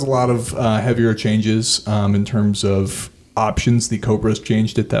 but there was a lot of heavier changes in terms of options. The Cobras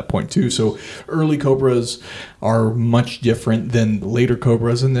changed at that point too. So early Cobras are much different than later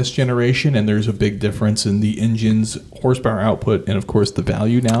Cobras in this generation, and there's a big difference in the engine's horsepower output and of course the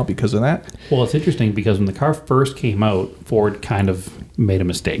value now because of that. Well, it's interesting because when the car first came out, Ford kind of made a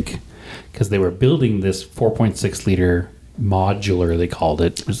mistake because they were building this 4.6 liter modular, they called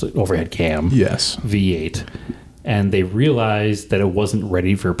it. It was an overhead cam. Yes. V8. And they realized that it wasn't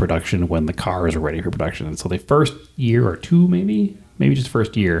ready for production when the cars were ready for production. And so the first year or two, maybe just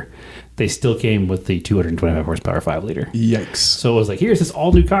first year, they still came with the 225 horsepower 5 liter. Yikes. So it was like, here's this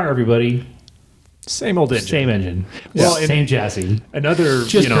all new car, everybody. Same old engine. Same engine. Well, same chassis. Another,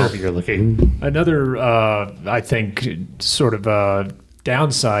 Just curvier looking. Another, I think, sort of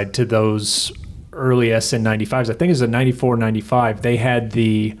downside to those early SN95s, I think it was a 94, 95, they had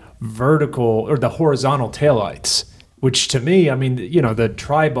the vertical or the horizontal taillights, which to me, I mean,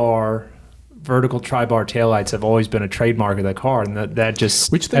 the vertical tri-bar taillights have always been a trademark of the car, and that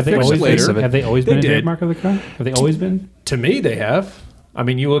just... Which they fixed later. Have they always been a trademark of the car? Have they always been? To me, they have. I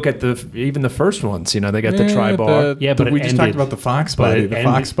mean, you look at even the first ones, they got the tri-bar. But we just talked about the Fox body. The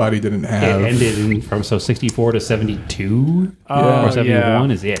Fox body didn't have... It ended from 64 to 72 or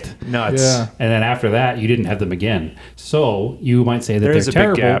 71 is it. Nuts. Yeah. And then after that, you didn't have them again. So you might say that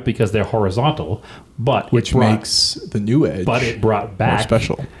they're terrible because they're horizontal, which makes the New Edge but it brought back more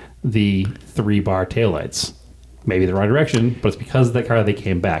special. The 3-bar taillights. Maybe the wrong direction, but it's because of that car they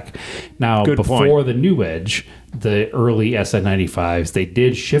came back. Now, before the New Edge, the early SN95s, they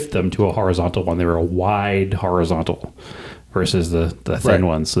did shift them to a horizontal one. They were a wide horizontal versus the thin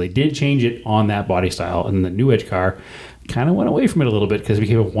ones. So they did change it on that body style. And the New Edge car kind of went away from it a little bit because it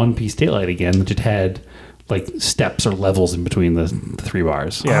became a one-piece taillight again that just had like steps or levels in between the 3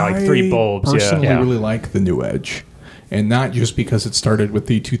 bars. Yeah, like 3 bulbs. I personally really like the New Edge. And not just because it started with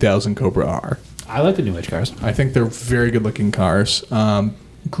the 2000 Cobra R. I like the New Edge cars. I think they're very good-looking cars.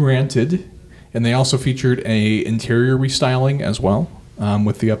 Granted, and they also featured a interior restyling as well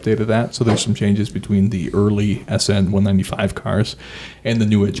with the update of that. So there's some changes between the early SN 195 cars and the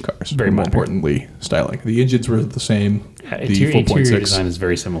New Edge cars. Very more importantly, styling. The engines were the same. The interior design is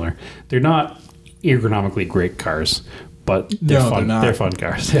very similar. They're not ergonomically great cars, but they're fun. They're fun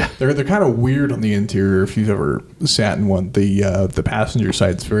cars. Yeah, they're kind of weird on the interior. If you've ever sat in one, the passenger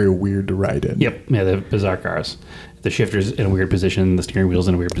side's very weird to ride in. Yep, yeah, they're bizarre cars. The shifter's in a weird position. The steering wheel's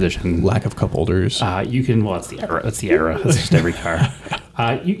in a weird position. Lack of cup holders. You can. Well, that's the era. That's the era. That's just every car.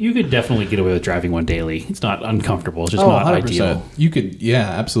 You could definitely get away with driving one daily. It's not uncomfortable. It's just not 100%. Ideal. You could. Yeah,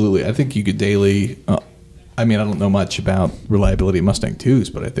 absolutely. I think you could daily. I mean, I don't know much about reliability of Mustang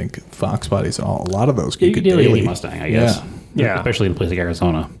 2s, but I think Fox bodies, a lot of those you could daily any Mustang, I guess. Yeah. Especially in a place like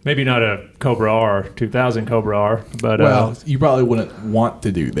Arizona. Maybe not a Cobra R, 2000 Cobra R, but... Well, you probably wouldn't want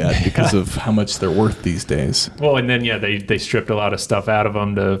to do that because of how much they're worth these days. Well, and then, they stripped a lot of stuff out of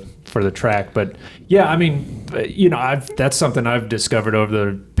them for the track. But, yeah, I mean, that's something I've discovered over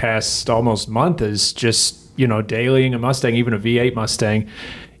the past almost month is just, dailying a Mustang, even a V8 Mustang.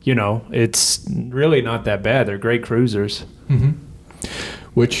 It's really not that bad. They're great cruisers. Mm-hmm.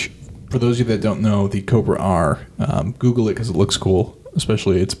 Which, for those of you that don't know, the Cobra R, Google it because it looks cool,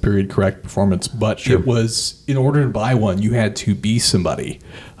 especially its period correct performance. But It was, in order to buy one, you had to be somebody.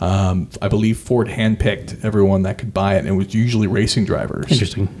 I believe Ford handpicked everyone that could buy it, and it was usually racing drivers.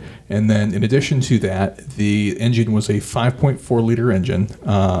 Interesting. And then, in addition to that, the engine was a 5.4 liter engine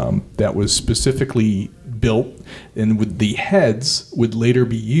that was specifically built, and with the heads would later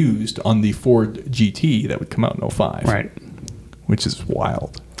be used on the Ford GT that would come out in 05. Right. Which is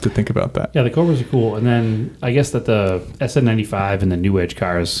wild to think about that. Yeah, the Cobras are cool. And then I guess that the SN95 and the New Edge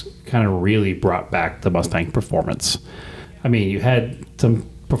cars kind of really brought back the Mustang performance. I mean, you had some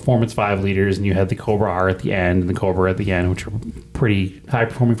performance 5 liters, and you had the Cobra R at the end and the Cobra at the end, which were pretty high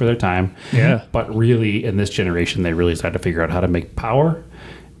performing for their time. Yeah. But really, in this generation, they really started to figure out how to make power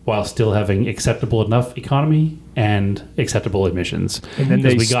while still having acceptable enough economy and acceptable emissions. And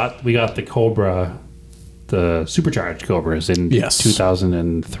then we got the Cobra, the supercharged Cobras in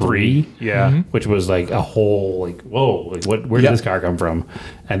 2003. Yeah. Mm-hmm. Which was like a whole whoa, where did this car come from?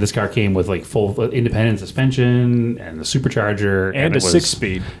 And this car came with full independent suspension and the supercharger and a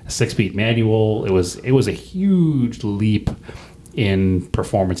 6-speed. A 6-speed manual. It was a huge leap in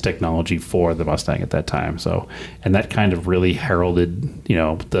performance technology for the Mustang at that time. So, and that kind of really heralded,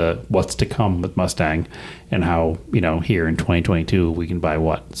 the what's to come with Mustang, and how, here in 2022 we can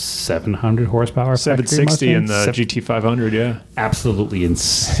buy 700 horsepower, 760 in the GT500. Yeah, absolutely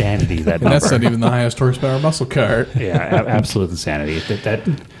insanity. That and number. that's not even the highest horsepower muscle car. Yeah, absolute insanity. That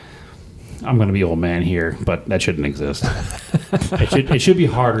I'm going to be old man here, but that shouldn't exist. It should be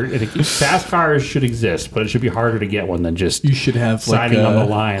harder. Fast cars should exist, but it should be harder to get one than just you should have signing on the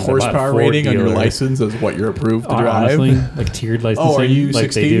line. Horsepower rating on your license as what you're approved to drive. Honestly, like tiered licensing. Oh, are you 16?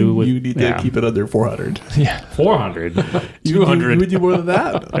 Like they do with, you need to keep it under 400. Yeah, 400, 200. You would do more than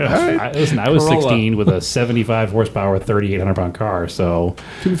that. All right. I was 16 with a 75 horsepower, 3,800 pound car. So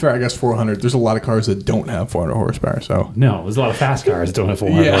to be fair, I guess 400. There's a lot of cars that don't have 400 horsepower. So no, there's a lot of fast cars that don't have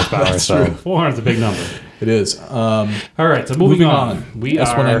 400 horsepower. That's so true. 400 is a big number. It is. All right, so moving on. We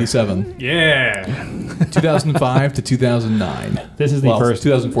S197. Yeah. 2005 to 2009. This is the first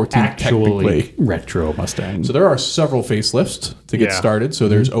 2014 actually technically. retro Mustang. So there are several facelifts to get started. So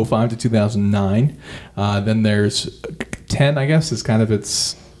there's 05 to 2009. Then there's 10, I guess, is kind of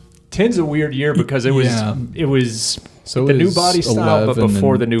its... 10's a weird year because it was so the new body style, but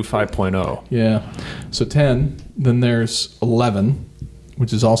before the new 5.0. Yeah. So 10. Then there's 11,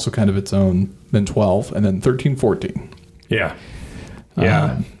 which is also kind of its own. Then 12, and then 13, 14. Yeah.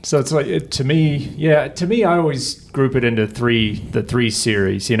 Yeah. So it's like, to me, I always group it into the 3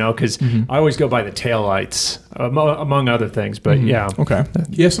 series, because I always go by the taillights, among other things. But yeah. Okay.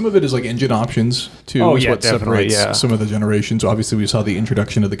 Yeah, some of it is like engine options, too. Oh, is yeah, what separates some of the generations. Obviously, we saw the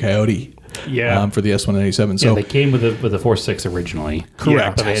introduction of the Coyote for the S197. So they came with a 4.6 originally.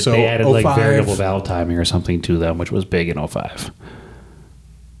 Correct. But So they added 05, like variable valve timing or something to them, which was big in 05.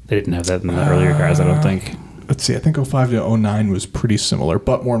 They didn't have that in the earlier cars, I don't think. Let's see. I think 05 to 09 was pretty similar.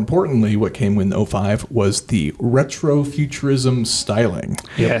 But more importantly, what came in 05 was the retrofuturism styling.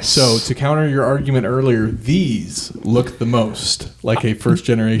 Yes. So to counter your argument earlier, these look the most like a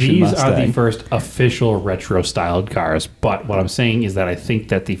first-generation Mustang. These are the first official retro-styled cars. But what I'm saying is that I think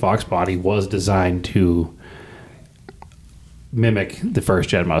that the Fox body was designed to mimic the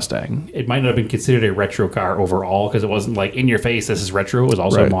first-gen Mustang. It might not have been considered a retro car overall because it wasn't like in your face, this is retro. It was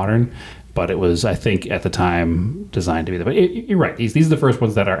also modern. But it was, I think, at the time designed to be But you're right. These are the first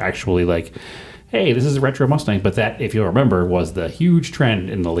ones that are actually like, hey, this is a retro Mustang. But that, if you'll remember, was the huge trend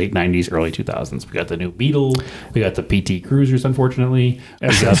in the late 90s, early 2000s. We got the new Beetle. We got the PT Cruisers, unfortunately.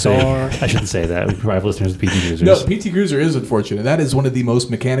 SSR. I shouldn't say that. We probably have listeners to PT Cruisers. No, PT Cruiser is unfortunate. That is one of the most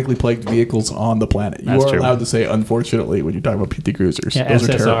mechanically plagued vehicles on the planet. You are allowed to say unfortunately when you're talking about PT Cruisers. Yeah, those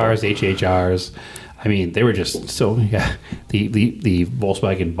SSRs, HHRs. I mean, they were just so, The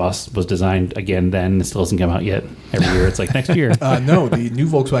Volkswagen bus was designed again then. It still hasn't come out yet. Every year, it's like next year. No, the new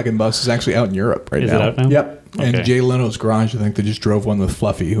Volkswagen bus is actually out in Europe right now. Is it out now? Yep. Okay. And Jay Leno's garage, I think they just drove one with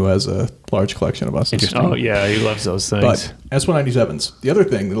Fluffy, who has a large collection of buses. Interesting. Oh, yeah, he loves those things. But S197s, the other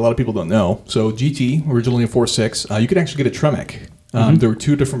thing that a lot of people don't know, so GT, originally a 4.6, you could actually get a Tremec. There were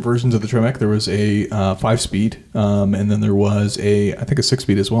 2 different versions of the Tremec. There was a 5-speed, and then there was I think a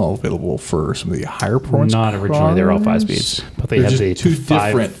 6-speed as well, available for some of the higher performance. Not originally, they were all 5 speeds, but they had the 2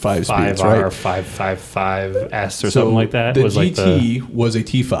 different 5 speeds, 5R, right? 555S or something like that. The was GT was a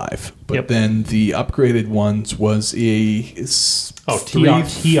T5, but then the upgraded ones was a TR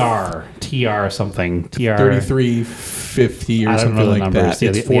something. TR 3350 or something like numbers.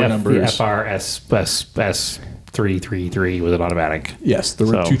 that. It's 4 numbers. The FRS 333 was an automatic. Yes, there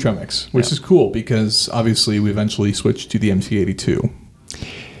were 2 Tremec's, which is cool because obviously we eventually switched to the MC82.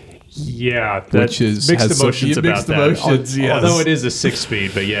 Yeah, which is mixed emotions about mixed that. Emotions, yes. Although it is a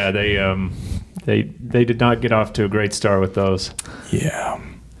 6-speed, but yeah, they did not get off to a great start with those. Yeah.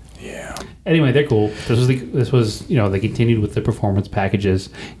 Anyway, they're cool. This was they continued with the performance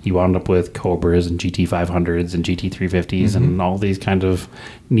packages. You wound up with Cobras and GT500s and GT350s and all these kind of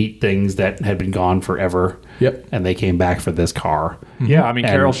neat things that had been gone forever. Yep. And they came back for this car. Yeah, I mean,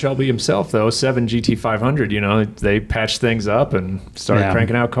 Carroll Shelby himself, though, 7 GT500, they patched things up and started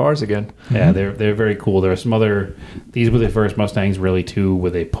cranking out cars again. Yeah, they're very cool. There are some these were the first Mustangs really too,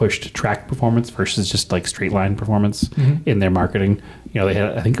 where they pushed track performance versus just like straight line performance in their marketing. They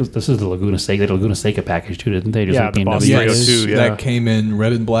had, I think this is the Laguna Seca. They had a Laguna Seca package too, didn't they? Just yeah, like the Boss yes, 302, that came in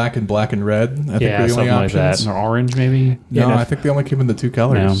red and black and red. I think were the only options. Like that. Or orange maybe? No, I think they only came in the 2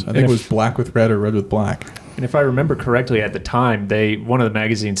 colors. I think it was black with red or red with black. And if I remember correctly, at the time, one of the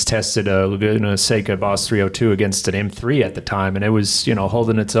magazines tested a Laguna Seca Boss 302 against an M3 at the time, and it was,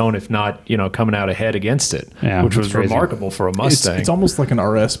 holding its own, if not, coming out ahead against it, which was crazy. Remarkable for a Mustang. It's almost like an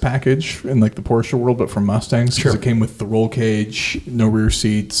RS package in like the Porsche world, but for Mustangs, because it came with the roll cage, no rear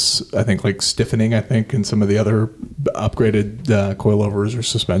seats, I think like stiffening, and some of the other upgraded coilovers or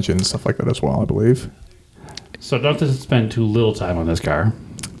suspension and stuff like that as well, I believe. So don't spend too little time on this car.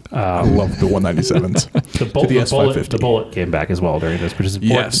 I love the 197s. The bullet came back as well during this, which is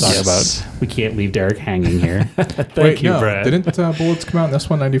important to talk about. We can't leave Derek hanging here. Thank you, Brad. Didn't Bullets come out in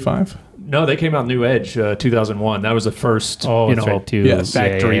S195? No, they came out New Edge 2001. That was the first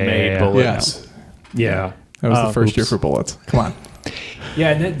factory-made Bullet. Yes. Yeah. That was the first year for Bullets. Come on.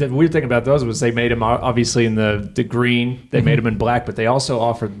 Yeah, and the weird thing about those was they made them obviously in the green. They made them in black, but they also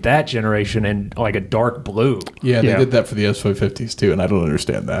offered that generation in like a dark blue. Yeah, they did that for the S550s too, and I don't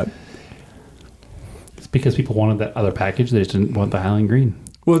understand that. It's because people wanted that other package. They just didn't want the Highland green.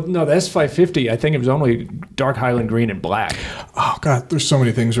 Well, no, the S550, I think it was only dark Highland green and black. Oh, God, there's so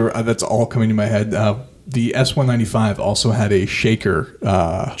many things that's all coming to my head. The S195 also had a shaker,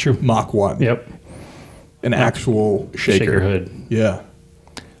 Mach 1. Yep. An actual shaker hood. Yeah.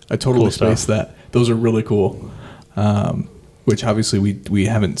 I totally spaced that. Those are really cool, which obviously we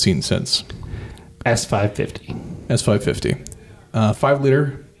haven't seen since. S550.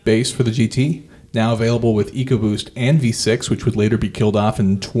 5-liter base for the GT, now available with EcoBoost and V6, which would later be killed off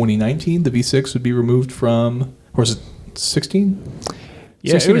in 2019. The V6 would be removed from, or was it 16?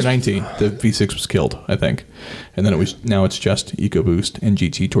 Yeah, 16 or 19. The V6 was killed, I think. And then now it's just EcoBoost and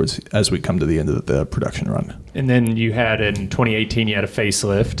GT as we come to the end of the production run. And then you had in 2018, you had a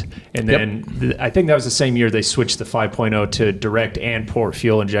facelift. And then I think that was the same year they switched the 5.0 to direct and port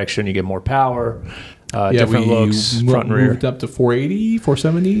fuel injection. You get more power, different looks, front and rear. Moved up to 480,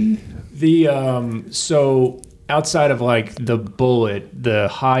 470? So outside of like the Bullet, the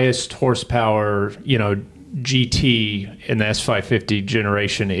highest horsepower, GT in the S550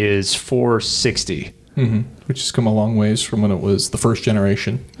 generation is 460. Mm-hmm. Which has come a long ways from when it was the first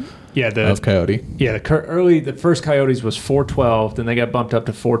generation of Coyote. Yeah, the first Coyotes was 412, then they got bumped up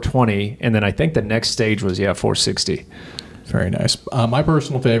to 420, and then I think the next stage was 460. Very nice. My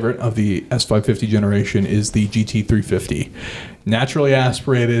personal favorite of the S550 generation is the GT350. Naturally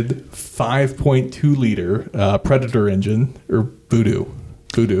aspirated 5.2 liter Predator engine, or Voodoo.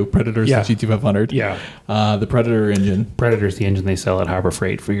 Predator's the GT500. Yeah. The Predator engine. Predator's the engine they sell at Harbor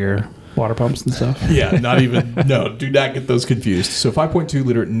Freight for your water pumps and stuff. Yeah, do not get those confused. So 5.2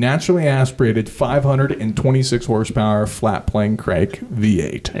 liter naturally aspirated 526 horsepower flat plane crank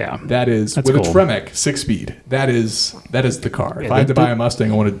V8. Yeah. That's with cool. A Tremec 6-speed. That is the car. If I had to buy a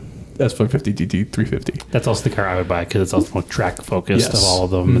Mustang, I wanted S550 GT350. That's also the car I would buy because it's also more track focused of all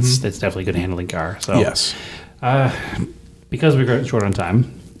of them. Mm-hmm. It's definitely a good handling car. So yes. Because we're short on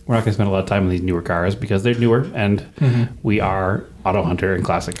time, we're not going to spend a lot of time on these newer cars because they're newer, and we are auto hunter and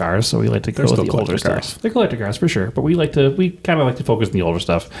classic cars, so we like to go with the older stuff. They're collector cars for sure, but we kind of like to focus on the older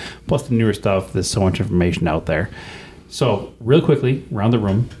stuff. Plus the newer stuff, there's so much information out there. So real quickly, around the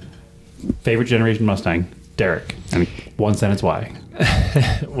room, favorite generation Mustang, Derek, and 1 sentence why.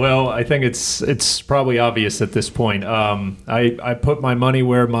 Well, I think it's probably obvious at this point. I put my money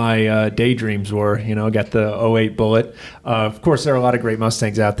where my daydreams were. I got the 08 Bullet. Of course, there are a lot of great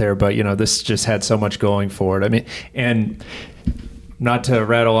Mustangs out there, but this just had so much going for it. I mean, and not to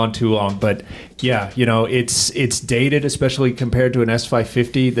rattle on too long, but yeah, it's dated, especially compared to an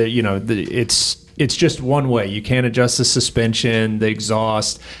S550. That it's just one way. You can't adjust the suspension, the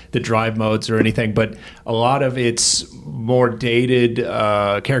exhaust, the drive modes, or anything. But a lot of its more dated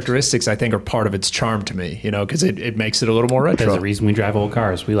characteristics, I think, are part of its charm to me. Because it makes it a little more retro. There's a reason we drive old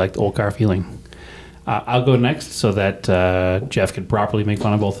cars. We like the old car feeling. I'll go next so that Jeff can properly make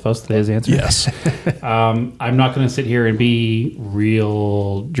fun of both of us to his answer. Yes. I'm not going to sit here and be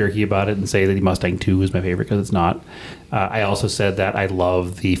real jerky about it and say that the Mustang 2 is my favorite because it's not. I also said that I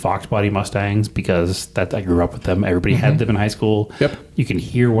love the Fox body Mustangs because I grew up with them. Everybody had them in high school. Yep. You can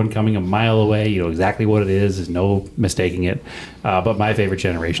hear one coming a mile away. You know exactly what it is. There's no mistaking it. But my favorite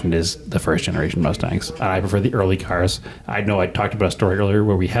generation is the first generation Mustangs. I prefer the early cars. I know I talked about a story earlier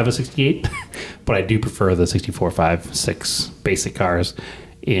where we have a 68, but I do prefer the 64, 5, 6 basic cars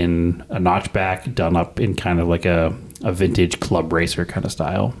in a notchback done up in kind of like a vintage club racer kind of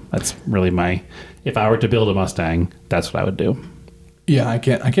style. That's really if I were to build a Mustang, that's what I would do. Yeah, I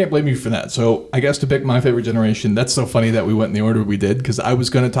can't blame you for that. So I guess to pick my favorite generation, that's so funny that we went in the order we did, because I was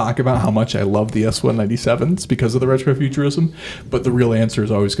going to talk about how much I love the S197s because of the retrofuturism, but the real answer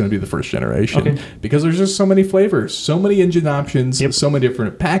is always going to be the first generation, because there's just so many flavors, so many engine options, so many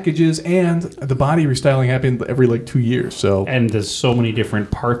different packages, and the body restyling happened every 2 years. So there's so many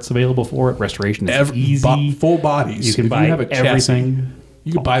different parts available for it. Restoration is easy. Full bodies. You can buy everything.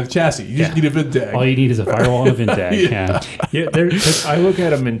 You can buy the chassis. You just need a VIN-TAG. All you need is a firewall and a VIN-TAG. I look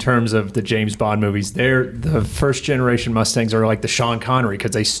at them in terms of the James Bond movies. The first generation Mustangs are like the Sean Connery, because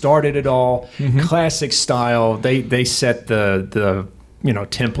they started it all classic style. They set the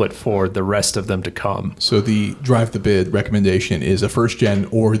template for the rest of them to come. So the drive the bid recommendation is a first gen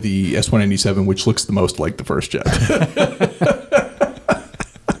or the S197, which looks the most like the first gen.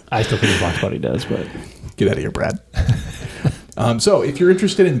 I still think the box body does, but get out of here, Brad. So if you're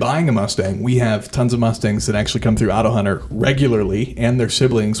interested in buying a Mustang, we have tons of Mustangs that actually come through Auto Hunter regularly, and their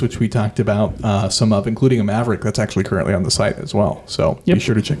siblings, which we talked about some of, including a Maverick that's actually currently on the site as well. So be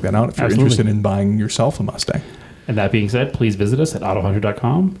sure to check that out if you're interested in buying yourself a Mustang. And that being said, please visit us at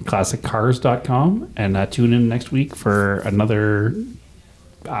autohunter.com, classiccars.com, and tune in next week for another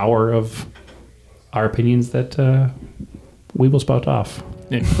hour of our opinions that we will spout off.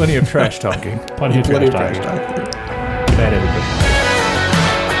 And plenty of trash talking. Plenty of trash talking. Bad everybody.